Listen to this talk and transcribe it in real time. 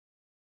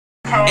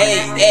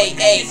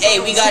Hey,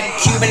 we got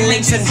Cuban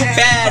links and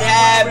bad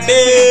habits.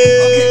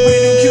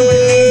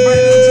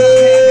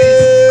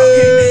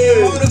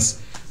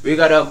 We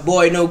got a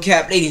boy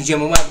NoCap, ladies and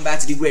gentlemen. Welcome back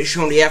to the great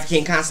show on the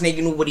African continent.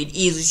 You know what it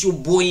is. It's your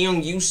boy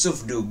Young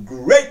Yusuf the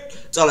Great.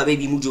 It's all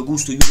baby mucho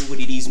gusto. You know what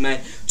it is, man.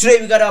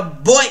 Today we got a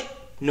boy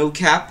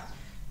NoCap,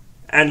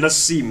 and let's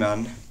see,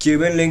 man.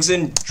 Cuban links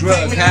and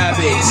drug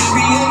habits.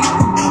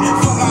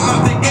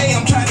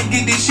 I'm trying to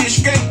get this shit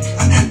straight.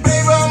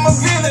 Baby, I'm a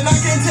villain. I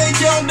can't take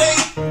your date.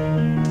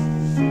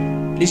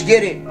 Let's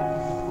get it.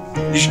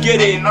 Let's get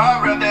it. You know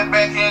I read that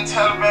back in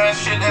Taliban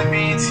shit, that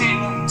BET.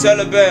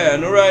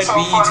 Taliban, alright,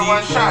 BET.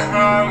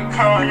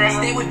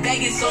 Stay with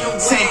Vegas on the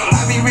way.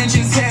 I be rich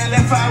as hell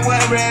if I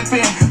wasn't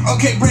rapping.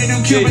 Okay, brand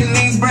new Cuban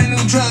links, brand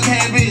new drug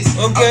habits.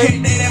 Okay,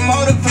 they didn't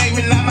motivate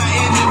me, now my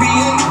engine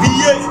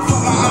VA.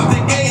 Fuck my off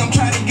the gay, I'm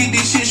trying to get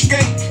this shit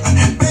straight.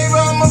 Baby,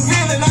 I'm a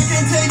villain, I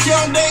can't take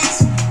your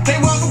dates. They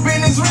walk up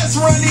in this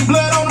restaurant, need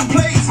blood on the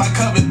plates. My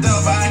cover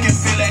dumb, I can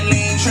feel that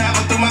lean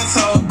travel through my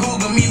soul.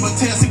 Google me, but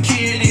tell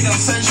security,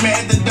 don't search me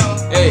at the door.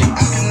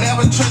 I can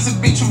never trust a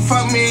bitch who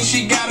fuck me and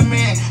she got a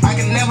man. I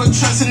can never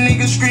trust a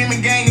nigga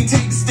screaming gang and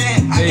take the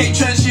stand. I can't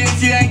trust you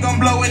if you ain't gon'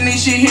 blow when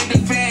this shit hit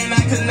the fan.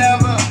 I could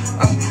never.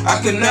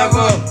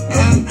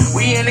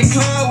 We in the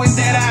club with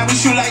that eye, we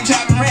shoot like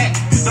chopping rat.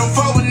 Don't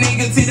fuck with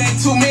niggas, it ain't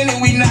too many,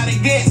 we not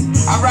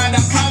against. I ride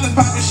out college,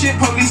 poppin' shit,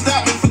 police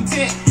stop me for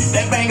 10.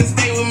 That banger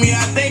stay with me,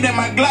 I think that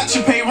my Glock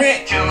should pay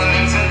rent. Cuban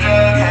links and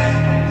drug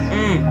habits.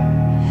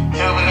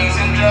 Cuban links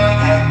and drug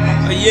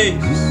habits. Oh yeah.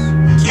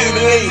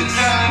 Cuban links and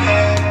drug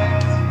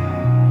habits.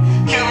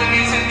 Cuban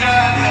links and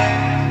drug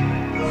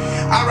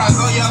habits. I rock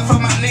on y'all for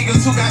my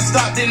niggas who got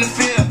stopped in the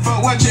field. For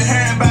what you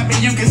heard about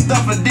me, you can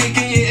stuff a dick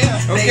in your ear.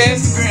 They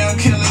Instagram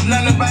killers,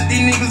 none about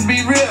these niggas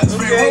be real.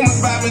 Spread rumors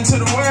about me to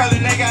the world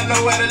and they got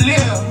nowhere to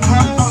live.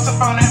 Post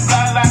up on that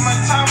block like my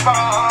tumbo.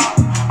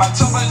 My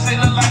two bucks, they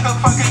look like a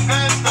fucking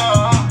gun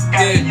store.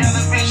 Got a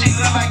yellow bitch, she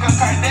look like a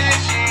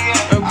Kardashian.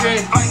 I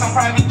flight some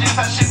private jets,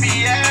 I should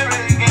be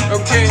arrogant.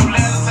 Two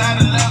letters out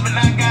of love and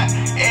I got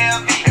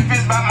LV. If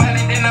it's by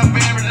money, then I'm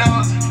very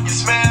nosy. You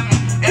smell me?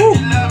 If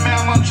you love me,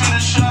 I want you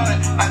to show it.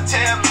 I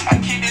tell me, I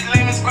keep these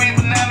lemon squeeze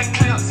banana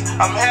clips.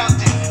 I'm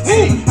healthy.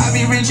 I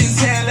be rich as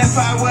hell if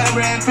I wasn't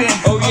rapping.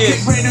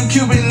 Brand new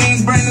Cuban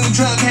links, brand new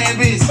drug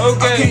habits.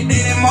 They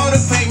didn't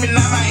motivate me,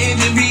 now my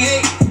engine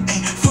V8.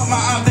 For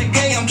my off the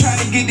gay, I'm trying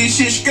to get this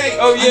shit straight.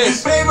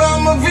 Baby,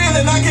 I'm a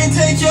villain, I can't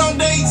take your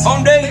dates.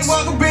 They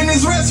walk up in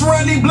this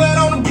restaurant, need blood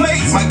on the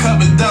plates. My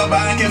cup is double,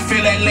 I can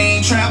feel that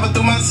lean travel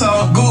through my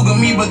soul. Google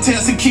me, but tell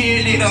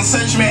security, don't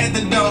search me at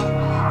the door.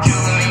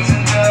 Cuban links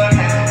and drug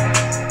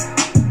habits.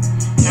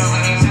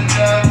 Cuban links and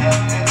drug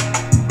habits.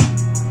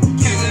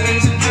 Cuban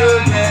links and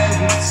drug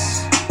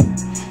habits.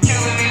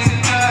 Cuban links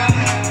and drug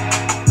habits.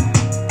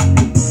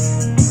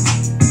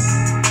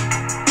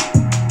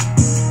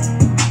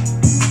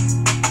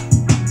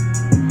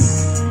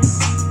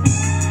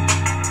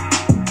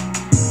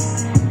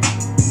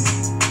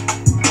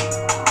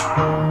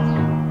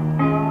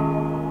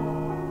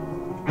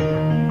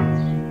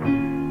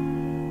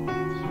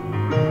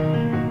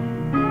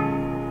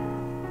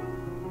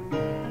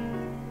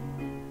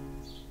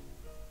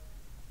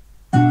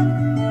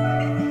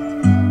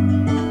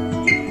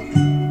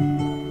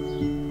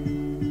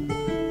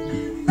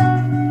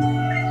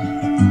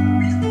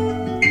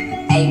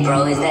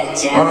 Bro, is that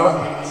Jam?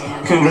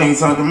 Cuban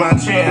links under my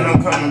chin,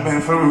 I'm coming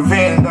back for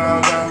revenge,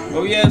 dog.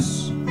 Oh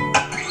yes.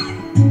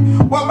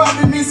 What about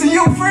me missing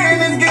you,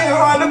 friend? It's getting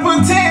hard to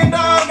pretend,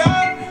 dog.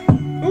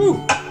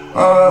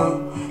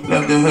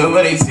 Left the hood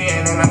where they seeing,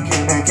 and I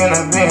came back in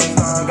a Benz,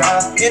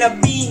 dog. In a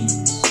beat.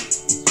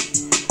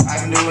 I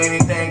can do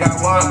anything I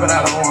want, but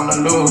I don't wanna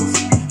lose.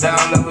 Down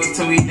levels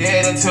till we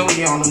dead, until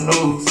we on the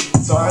news.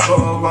 So I go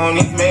up on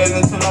these meds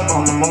until I'm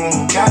on the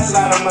moon. Got a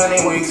lot of money,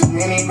 way too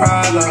many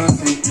problems.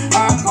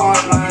 I go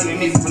online in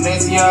these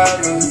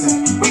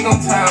Balenciagas. We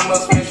gon' time up,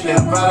 especially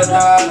about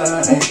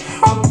 $1.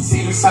 Hope you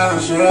see the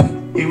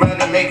sunshine. He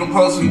run and make a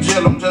post, we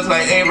drill him just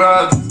like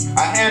A-Rod.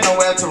 I had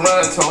nowhere to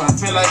run, so I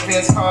feel like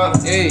Vince Carter.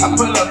 I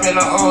pull up in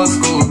the old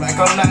school, like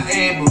I'm not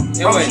able.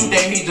 Bro, shoot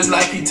that heat just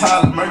like he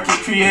Tyler, Murky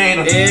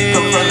creator.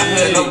 Come from the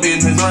hood, no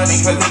business running,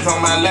 cause it's on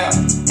my lap.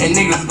 And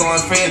niggas going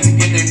fed to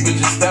get their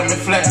bitches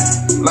stomach flat.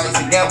 Life's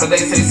a gamble,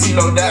 they say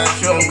CeeLo die,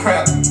 shoot 'em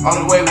crap.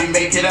 On the way we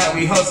make it out,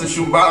 we hustle,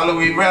 shoot baller,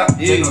 we rap.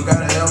 Nigga got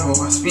an elbow,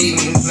 I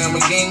speed in this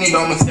Lamborghini.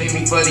 Don't mistake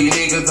me for these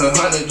niggas,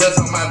 100 just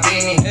on my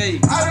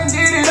beanie. I done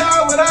did it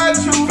all without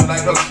you. Feel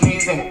like I'm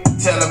sneezing.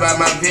 Tell about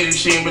my video,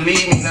 she ain't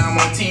believe me, now I'm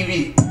on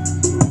TV.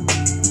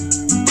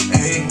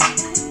 Hey,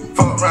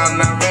 fuck around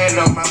and I ran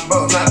up my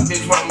boat, now the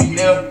bitch want me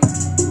live.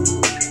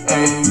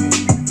 Hey,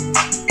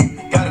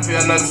 gotta be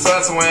another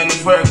son somewhere in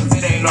this world, cause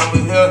it ain't over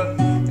here.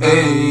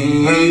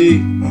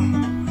 Hey,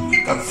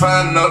 gotta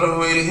find another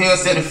way to heal,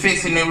 instead of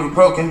fixing it with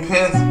broken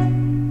pills.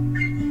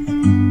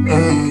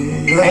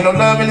 Hey, ain't no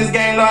love in this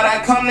game, Lord,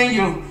 I come to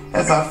you,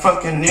 as I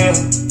fucking knew.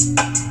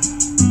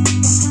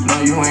 No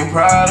know you ain't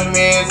proud of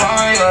me, it's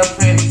on your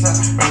face.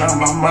 I ran out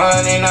my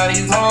money, now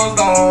these hoes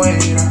gon'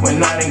 wait.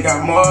 When I done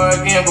got more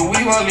again, but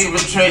we won't leave a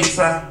trace.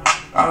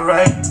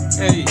 Alright.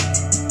 Hey.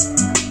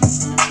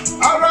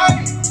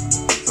 Alright.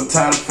 So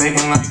tired of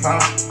faking like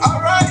I'm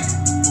alright.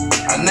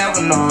 I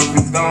never know if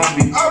it's gon'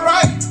 be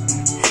alright.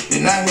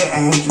 Then I hear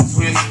angels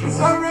whispers.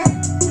 Alright.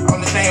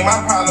 Only thing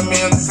my problem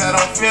is I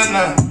don't feel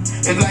nothing.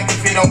 It's like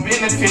if it don't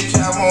benefit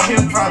you, I won't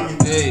hear from you.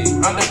 Hey.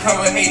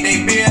 Undercover hate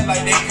they beard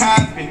like they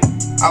Cosby.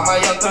 All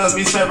my young thugs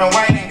be serving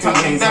white and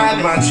coming down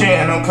in my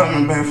chair, and I'm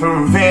coming back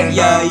for revenge.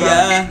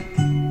 Yeah.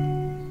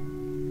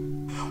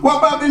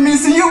 What I been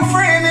missing you,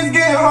 friend? It's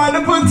getting hard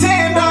to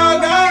pretend,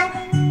 dog.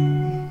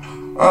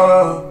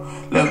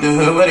 Oh, left the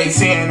hood where they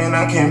seeing, and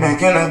I came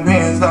back in the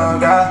Benz,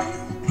 dog.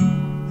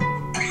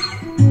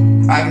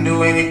 I can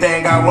do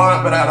anything I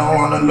want, but I don't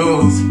wanna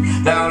lose.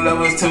 Down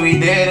levels till we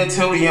dead,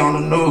 until we on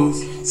the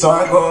news. So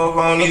I go up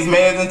on these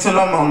meds until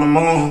I'm on the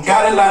moon.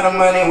 Got a lot of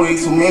money, way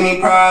too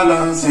many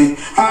problems. Hey,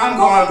 I'm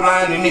going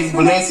blind in these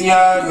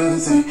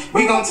Balenciagas. Hey,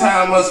 we gon'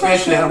 tie them up,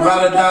 especially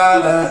about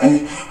 $1.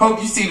 Hey, hope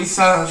you see the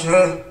signs,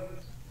 yeah.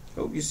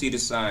 Hope you see the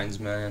signs,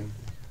 man.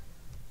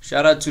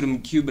 Shout out to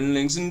them Cuban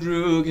links and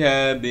drug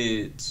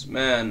habits,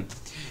 man.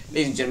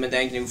 Ladies and gentlemen,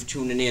 thank you for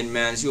tuning in,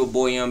 man. It's your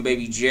boy, Young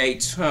Baby J.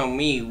 Tell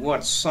me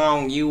what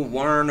song you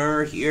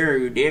wanna hear.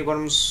 You dig what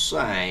I'm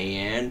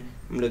saying?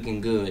 I'm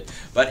looking good.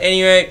 But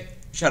anyway,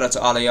 shout out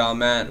to all of y'all,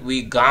 man.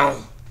 We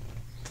gone.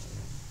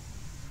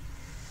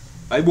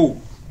 Bye,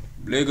 boo.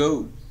 Let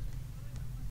go.